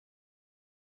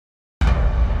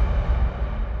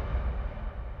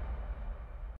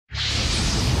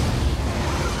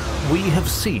We have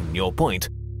seen your point.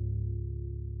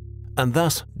 And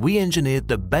thus, we engineered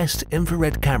the best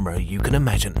infrared camera you can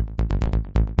imagine.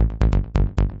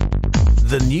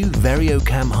 The new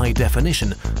VarioCAM High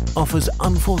Definition offers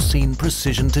unforeseen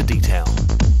precision to detail.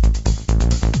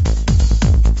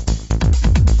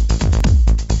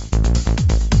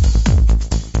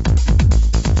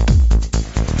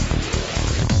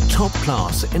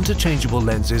 Top-class interchangeable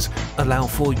lenses allow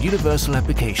for universal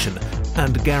application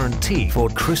and guarantee for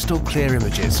crystal clear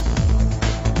images.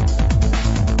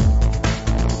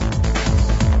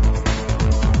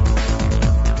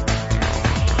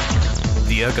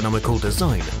 The ergonomical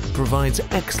design provides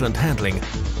excellent handling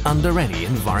under any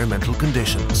environmental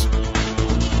conditions.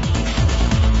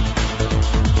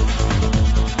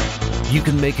 You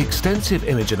can make extensive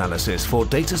image analysis for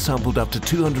data sampled up to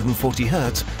 240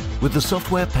 Hz with the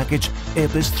software package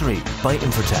Airbus 3 by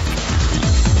Infotech.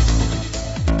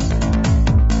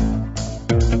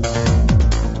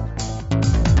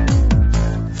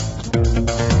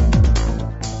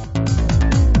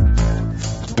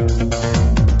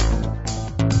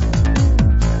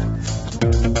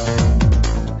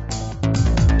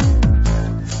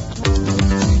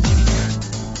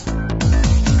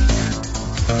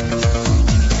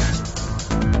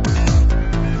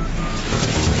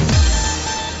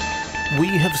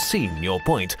 We have seen your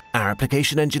point. Our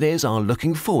application engineers are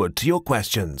looking forward to your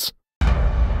questions.